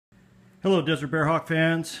Hello Desert Bearhawk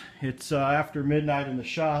fans. It's after midnight in the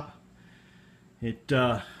shop. It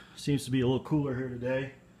seems to be a little cooler here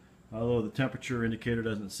today, although the temperature indicator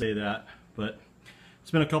doesn't say that. But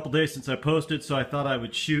it's been a couple days since I posted, so I thought I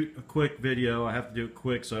would shoot a quick video. I have to do it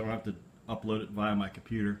quick so I don't have to upload it via my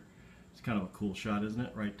computer. It's kind of a cool shot, isn't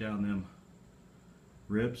it? Right down them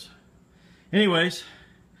ribs. Anyways,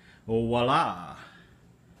 voila!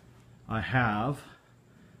 I have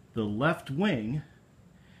the left wing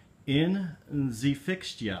in the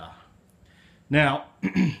fixture. Now,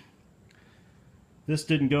 this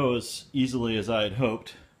didn't go as easily as I had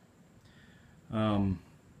hoped. Had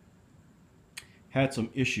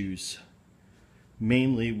some issues,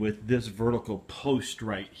 mainly with this vertical post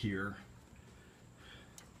right here.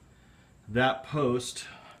 That post,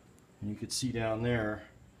 and you can see down there,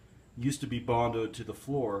 used to be bondoed to the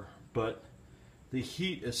floor, but the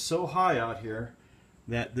heat is so high out here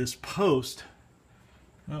that this post,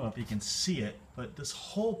 I don't know if you can see it, but this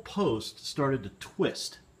whole post started to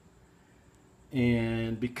twist.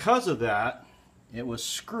 And because of that, it was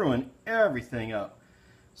screwing everything up.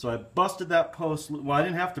 So I busted that post. Well, I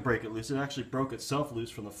didn't have to break it loose. It actually broke itself loose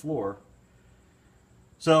from the floor.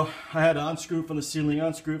 So I had to unscrew it from the ceiling,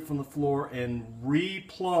 unscrew it from the floor, and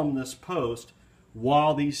re-plumb this post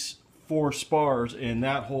while these four spars and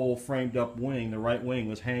that whole framed up wing, the right wing,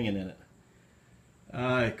 was hanging in it.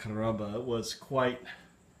 Ay caramba, it was quite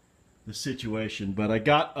the situation, but I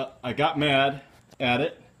got mad at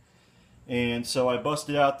it, and so I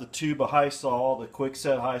busted out the tube of high sol, the quick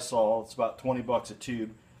set high sol. It's about 20 bucks a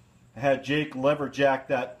tube. I had Jake lever jack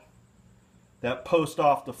that post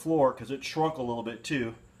off the floor because it shrunk a little bit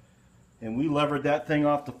too, and we levered that thing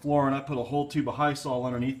off the floor, and I put a whole tube of high sol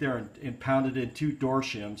underneath there and pounded in 2 door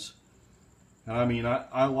shims. And I mean,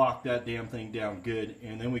 I locked that damn thing down good,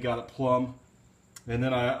 and then we got it plumb. And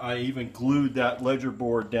then I even glued that ledger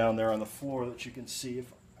board down there on the floor that you can see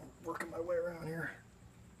if I'm working my way around here.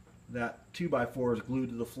 That 2x4 is glued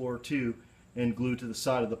to the floor too, and glued to the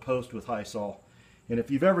side of the post with high sol. And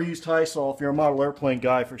if you've ever used high sol, if you're a model airplane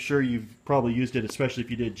guy, for sure you've probably used it, especially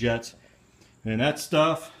if you did jets. And that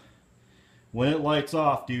stuff, when it lights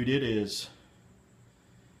off, dude, it's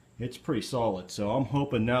pretty solid. So I'm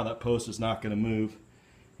hoping now that post is not going to move.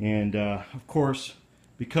 And of course,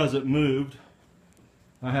 because it moved,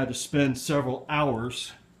 I had to spend several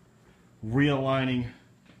hours realigning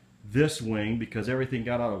this wing because everything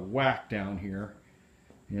got out of whack down here,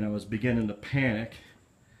 and I was beginning to panic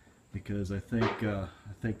because I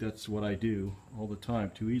think that's what I do all the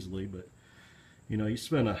time too easily. But you know, you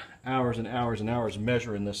spend hours and hours and hours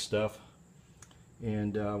measuring this stuff,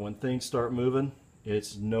 and when things start moving,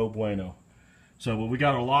 it's no bueno. So when we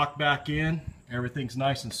got our lock back in, everything's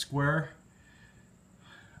nice and square.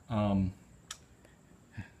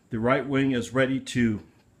 The right wing is ready to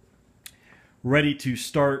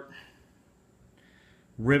start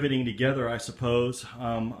riveting together, I suppose.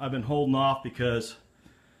 I've been holding off because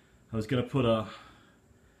I was going to put a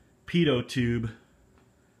pitot tube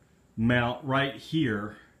mount right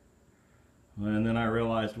here, and then I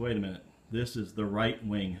realized, wait a minute, this is the right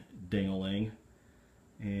wing ding-a-ling,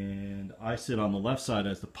 and I sit on the left side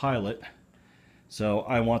as the pilot, so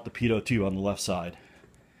I want the pitot tube on the left side.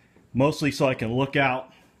 Mostly so I can look out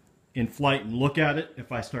in flight and look at it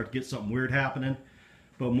if I start to get something weird happening,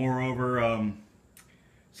 but moreover,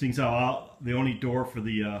 seeing how the only door for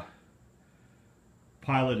the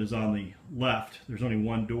pilot is on the left, there's only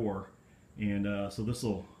one door, and so this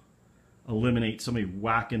will eliminate somebody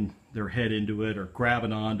whacking their head into it or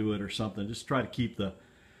grabbing onto it or something. Just try to keep the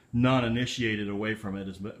non-initiated away from it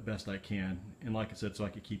as best I can, and like I said, so I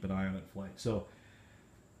could keep an eye on it in flight. So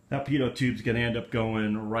that pitot tube's going to end up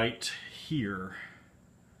going right here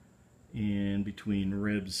in between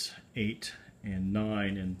ribs 8 and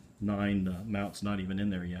 9, and 9, the mount's not even in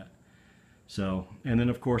there yet. So, and then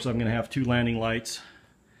of course I'm going to have 2 landing lights,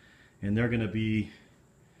 and they're going to be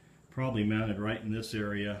probably mounted right in this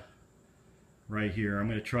area right here. I'm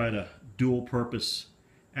going to try to dual purpose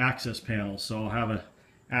access panels, so I'll have an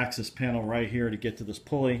access panel right here to get to this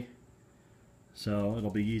pulley, so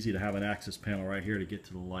it'll be easy to have an access panel right here to get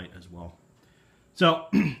to the light as well. So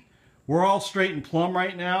we're all straight and plumb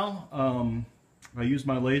right now. I used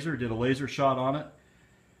my laser, did a laser shot on it.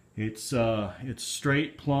 It's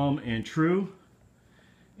straight, plumb, and true,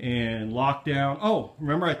 and locked down. Oh,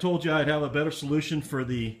 remember I told you I'd have a better solution for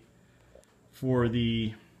the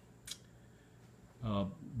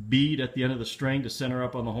bead at the end of the string to center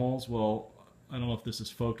up on the holes. Well, I don't know if this is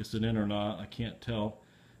focusing in or not. I can't tell.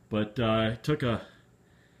 But I took a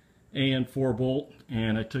AN4 bolt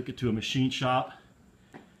and I took it to a machine shop,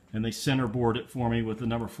 and they center bored it for me with the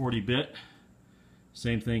number 40 bit.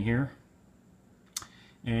 Same thing here.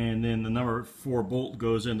 and then the number 4 bolt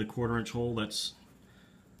goes in the 1/4-inch hole that's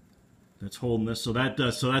holding this. So that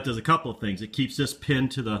does a couple of things. It keeps this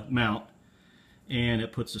pinned to the mount, and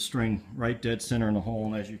it puts the string right dead center in the hole.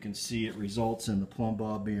 And as you can see, it results in the plumb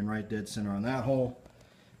bob being right dead center on that hole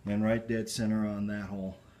and right dead center on that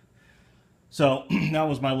hole. So that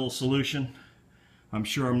was my little solution. I'm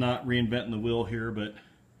sure I'm not reinventing the wheel here, but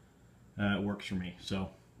it works for me. So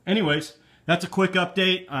anyways, that's a quick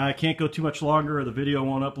update. I can't go too much longer or the video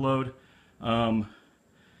won't upload.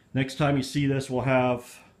 Next time you see this, we'll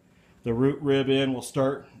have the root rib in.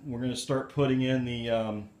 We're going to start putting in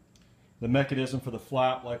the mechanism for the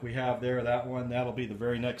flap like we have there. That'll be the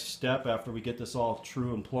very next step after we get this all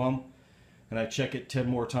true and plumb. And I check it 10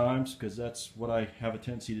 more times because that's what I have a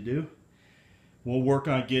tendency to do. We'll work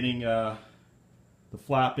on getting the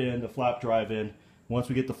flap in, the flap drive in. Once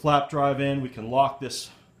we get the flap drive in, we can lock this,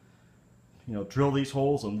 drill these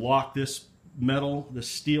holes and lock this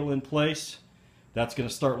steel in place. That's going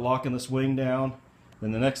to start locking this wing down.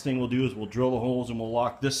 Then the next thing we'll do is we'll drill the holes and we'll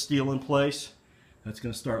lock this steel in place. That's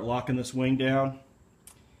going to start locking this wing down.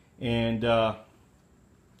 And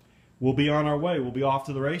we'll be on our way. We'll be off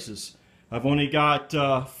to the races. I've only got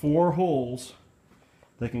 4 holes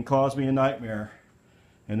that can cause me a nightmare.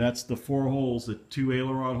 And that's the 4 holes, the 2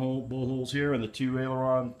 aileron bolt holes here and the 2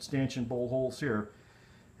 aileron stanchion bolt holes here.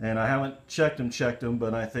 And I haven't checked them,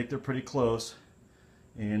 but I think they're pretty close.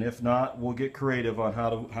 And if not, we'll get creative on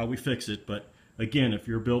how we fix it. But again, if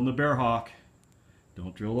you're building a Bearhawk,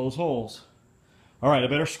 don't drill those holes. All right, I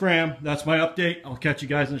better scram. That's my update. I'll catch you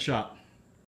guys in the shop.